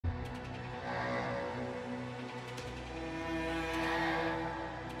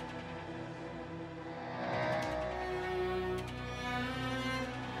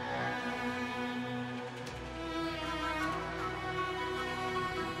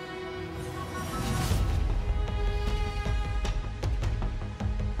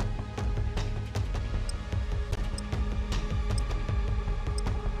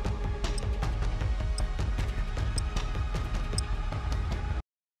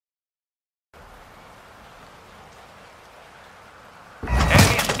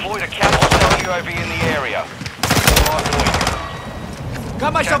deployed a counter-stealth UAV in the area.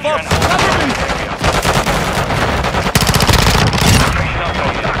 Got myself up! Cover me!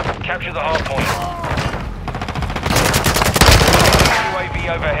 Capture the hard point. UAV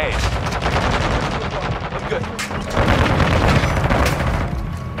overhead. I'm good.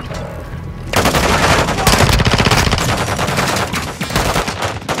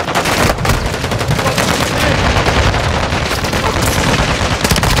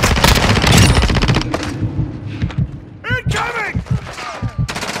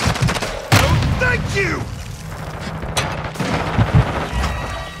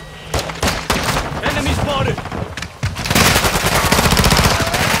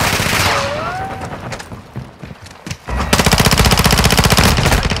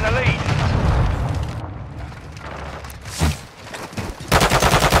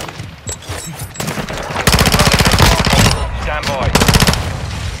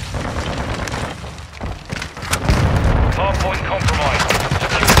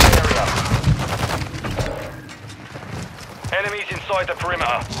 Enemies inside the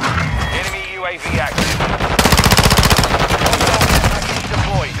perimeter. Enemy UAV active. Package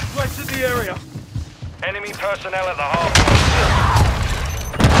deployed. Right to the area. Enemy personnel at the hard point.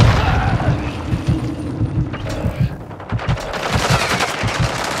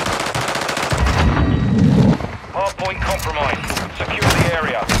 Hard point compromised. Secure the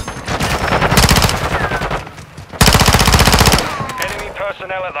area. Enemy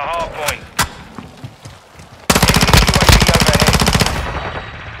personnel at the hard point.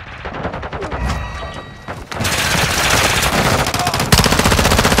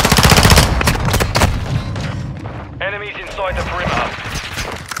 Enemies inside the perimeter.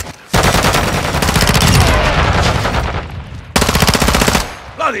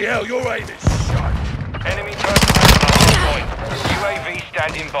 Bloody hell, your aim is shot. Enemy personnel at the hard point. UAV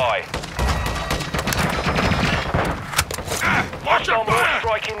standing by. Hostile mortar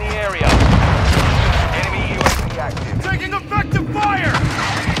strike in the area. Enemy UAV active. Taking effective fire!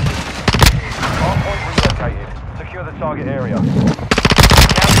 Hard point relocated. Secure the target area.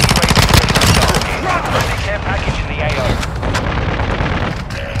 Friendly care package in the AO.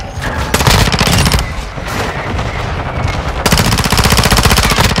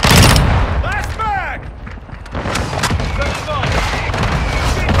 Last bag! That's fine.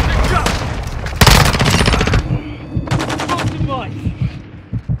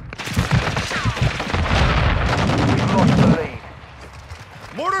 We've lost the lead.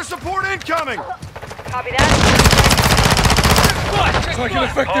 Mortar support incoming! Copy that. Taking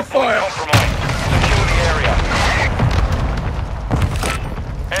effective Hard point fire! compromised. Secure the area.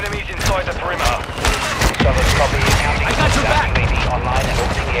 Enemies inside the perimeter. Southern copy. I got your back. UAV online and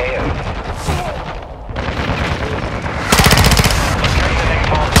opening the AO. Locate the next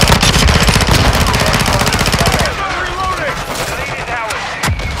hostile. Reloading! The lead is ours.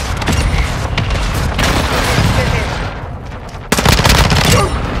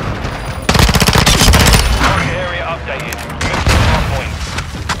 Target area updated. Move to the hard point.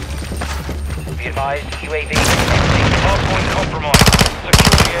 Be advised, UAV. Hard point compromised.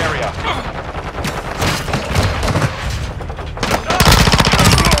 Secure the area.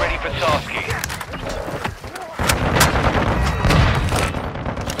 Ready for tasking.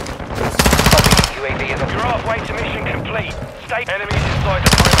 UAV is on. You're halfway to mission complete. Stay. Enemies inside the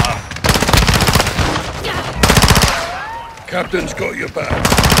perimeter. Captain's got your back.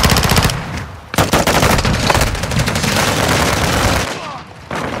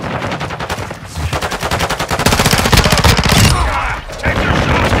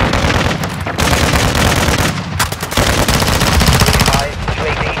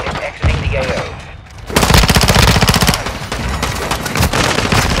 UAV is exiting the AO.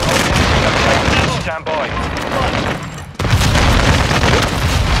 Stand by.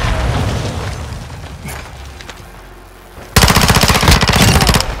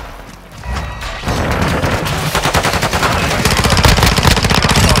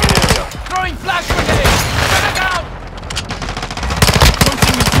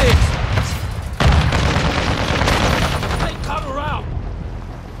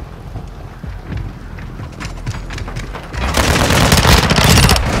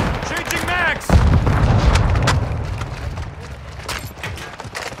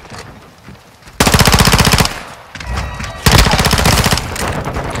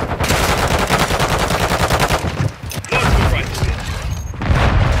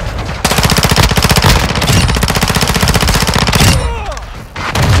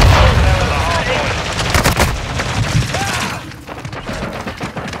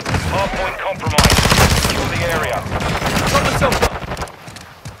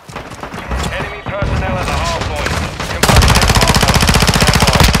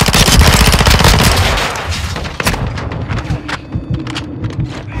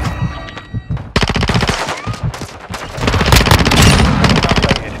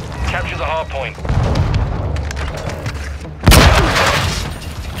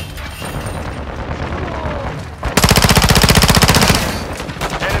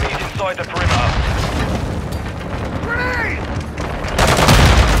 inside the perimeter. Grenade!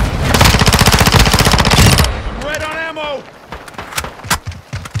 I'm red on ammo!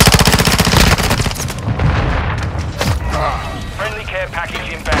 Friendly care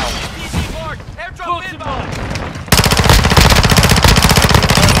package inbound. Airdrop inbound!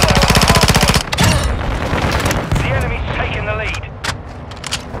 The enemy's taking the lead.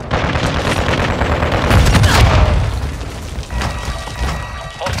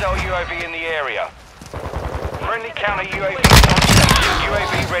 Hostile UAV in the area. Friendly counter UAV on station.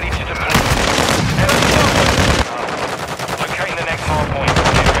 UAV ready to deploy. Locating the next hard point.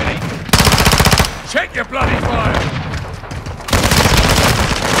 Get ready. Check your bloody fire!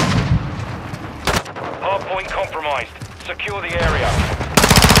 Hard point compromised. Secure the area.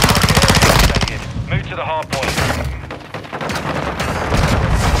 Area updated. Move to the hard point.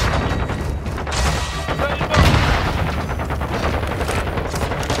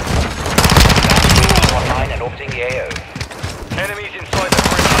 Online and orbiting the AO. Enemies inside the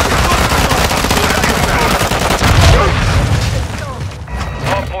perimeter.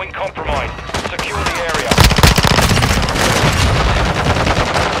 Hard point compromised. Secure the area.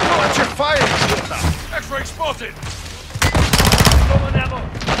 Watch your fire! X-ray spotted!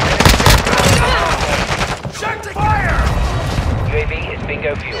 Check the fire! UAV is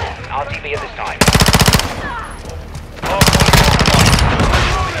bingo fuel. RTB at this time. Hard point compromised.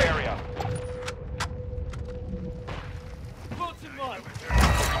 Secure the area.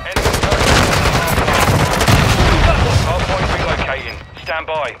 Enemy hard point relocating. Stand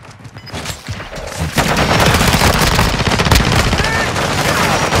by.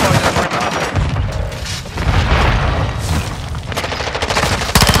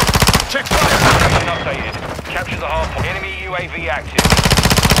 Check fire! Location updated. Capture the hard point. Enemy UAV active.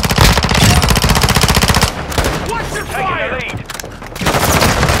 Watch your Taking the fire! lead.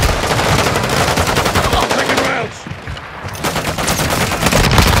 Taking rounds!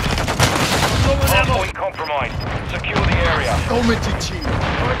 Hard point compromised. Secure the area.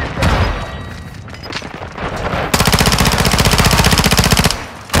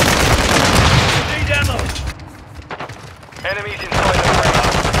 Need ammo! Enemies inside the perimeter.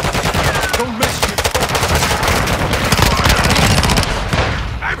 Don't mess with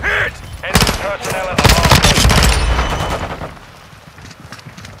I'm hit! Enemy personnel at the hard point.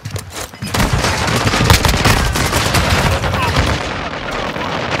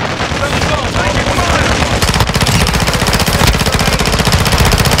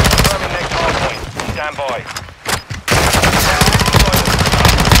 Confirming next hard point. Stand by.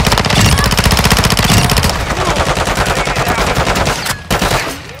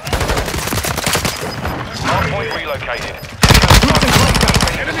 Hard point relocated.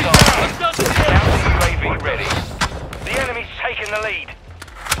 Enemy Counter UAV ready. The enemy's taking the lead.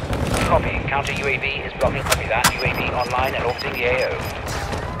 Copy. Counter UAV is blocking. Copy that. UAV online and orbiting the AO.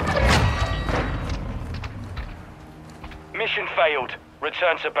 Mission failed.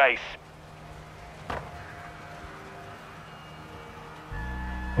 Return to base.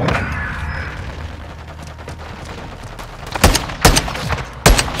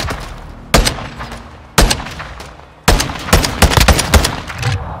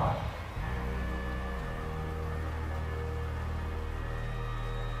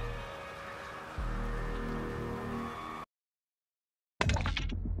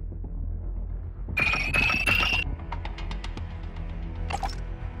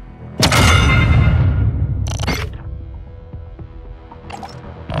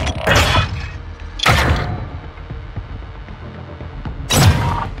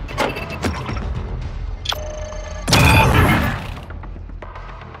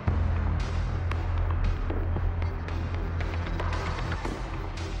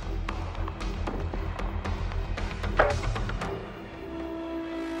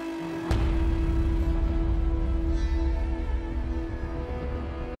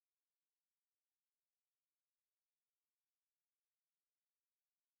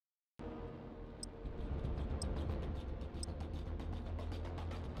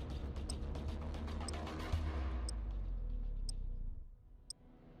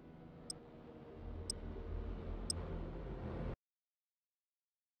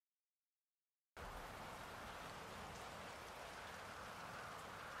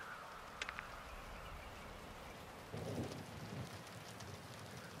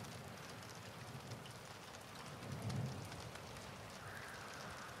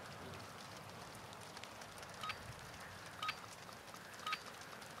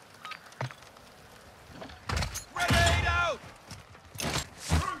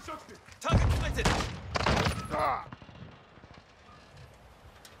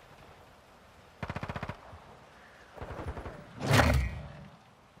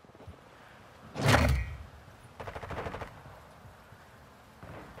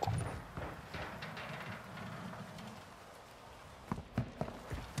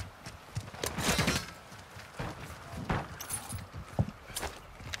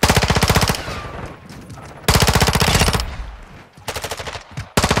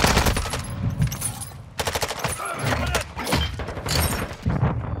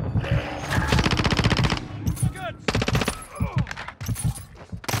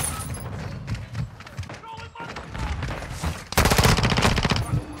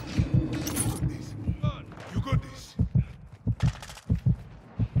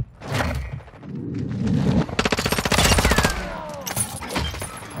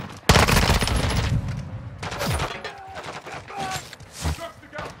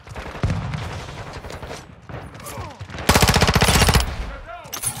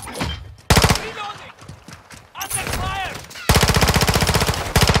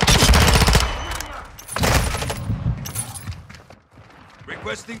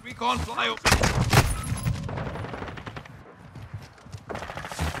 Requesting recon flyover.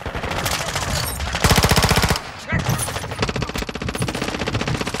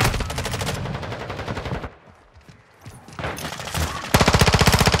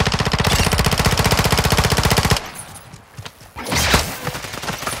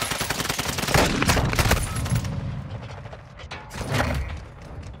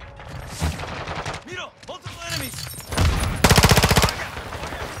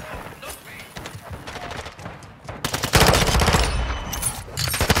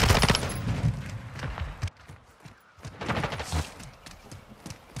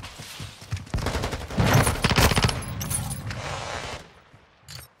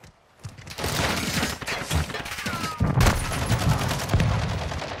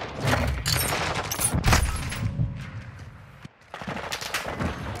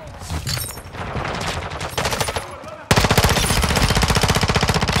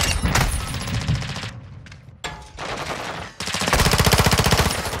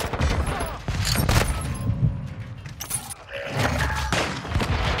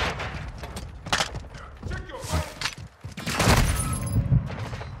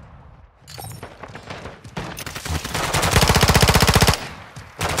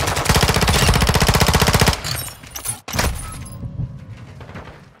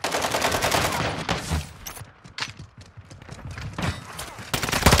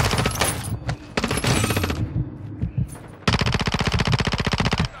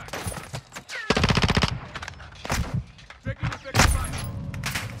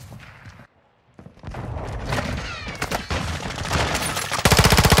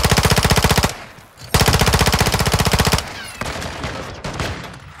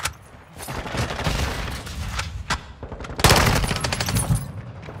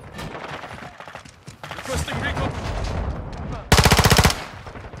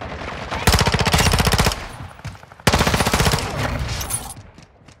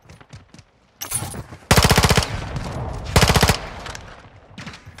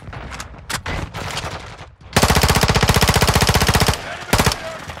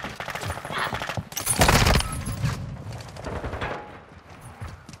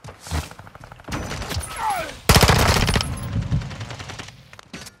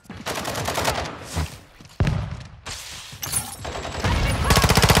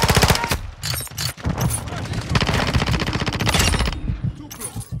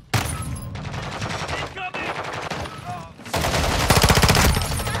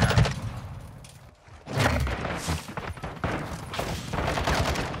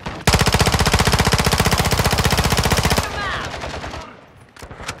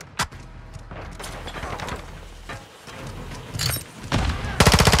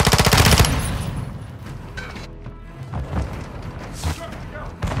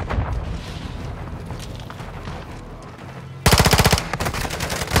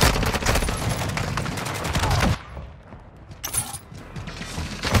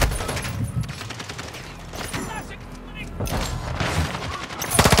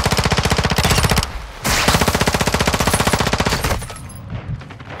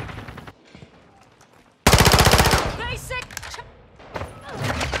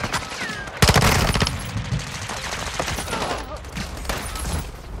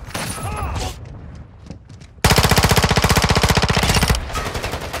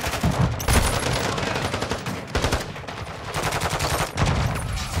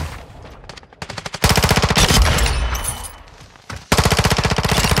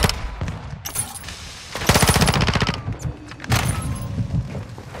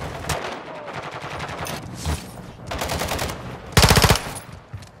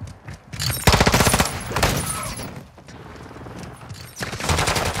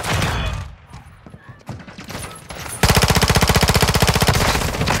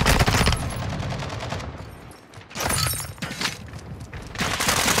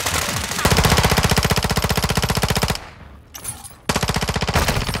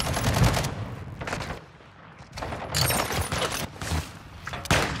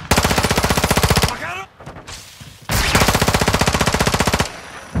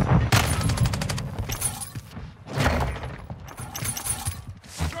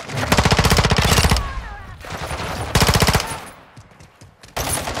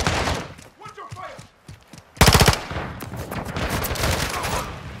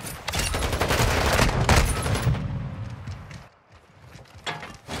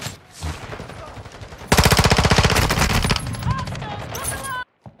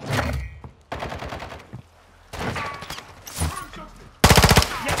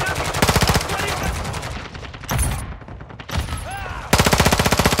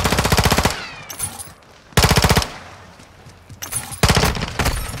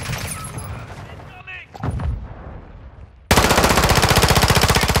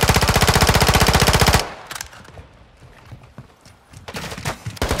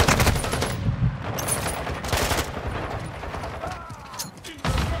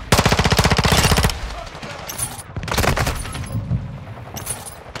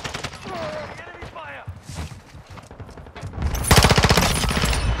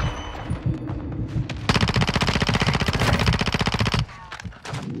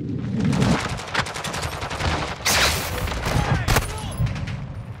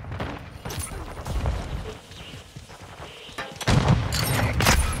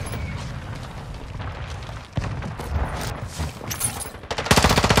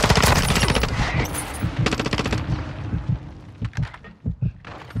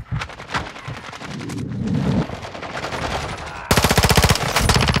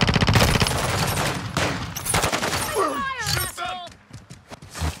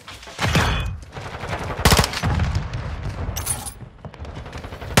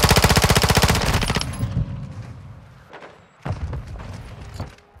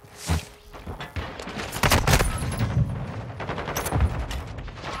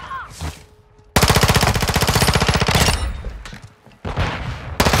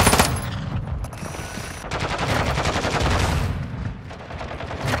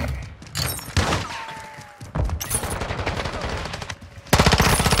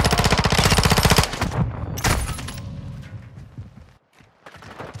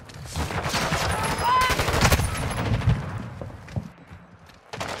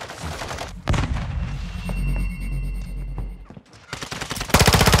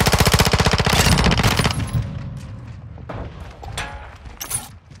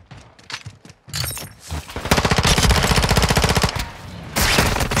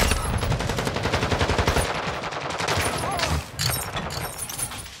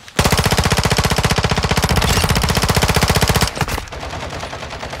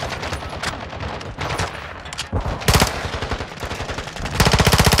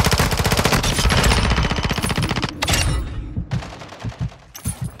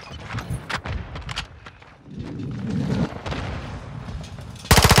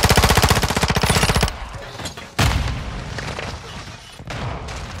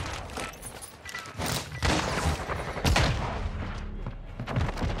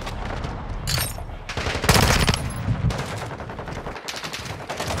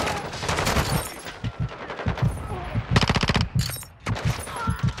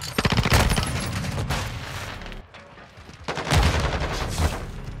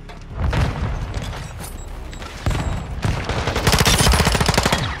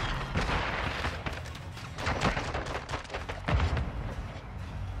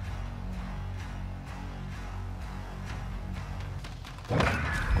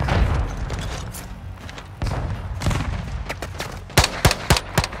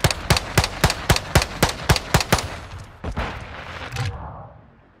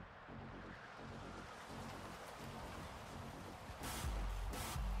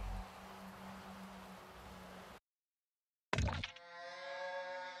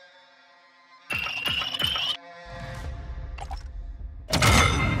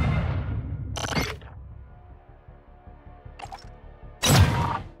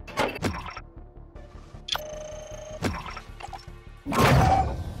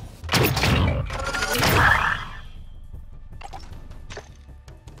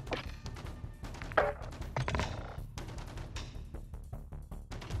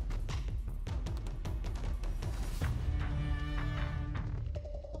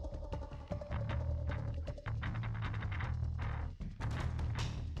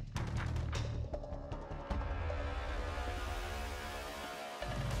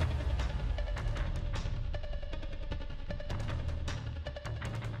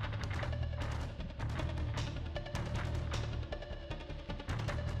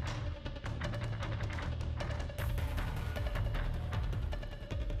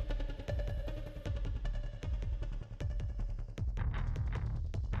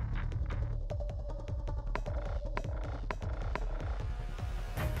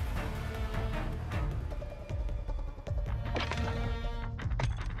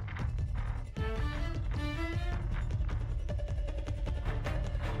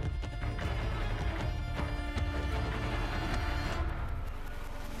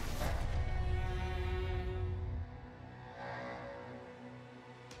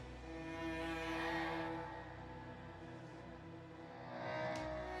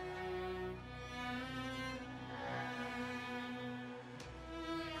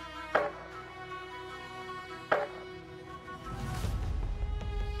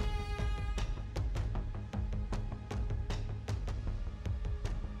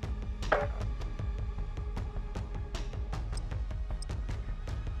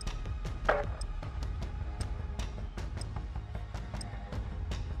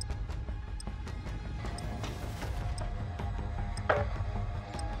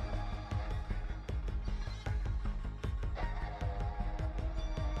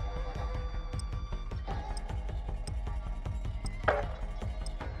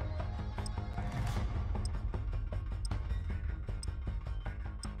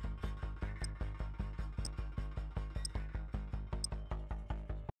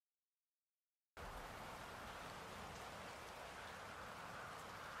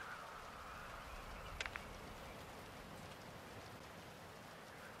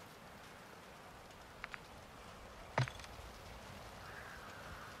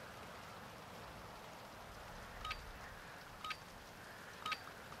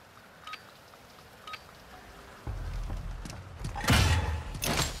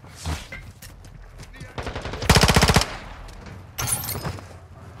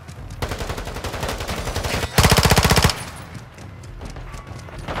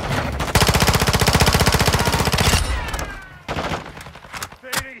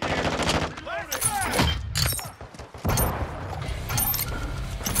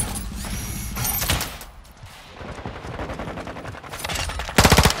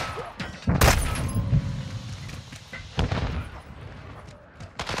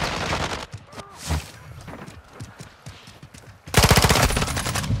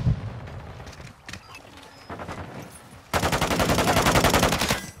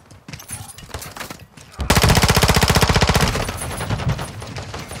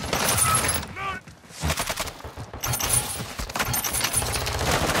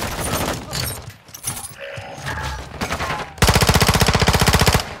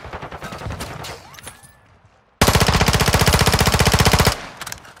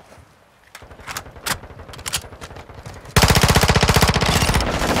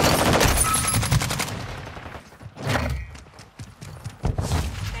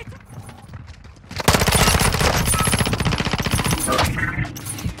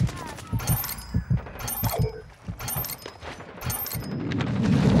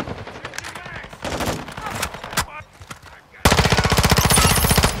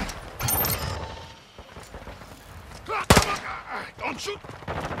 Shoot!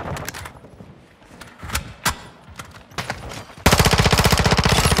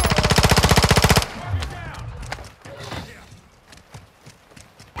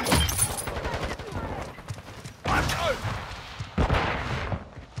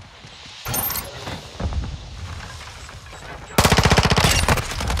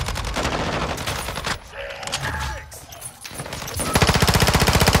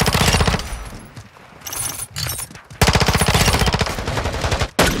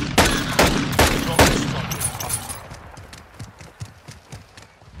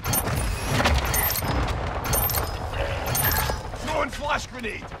 Flash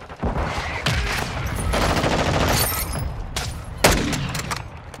grenade!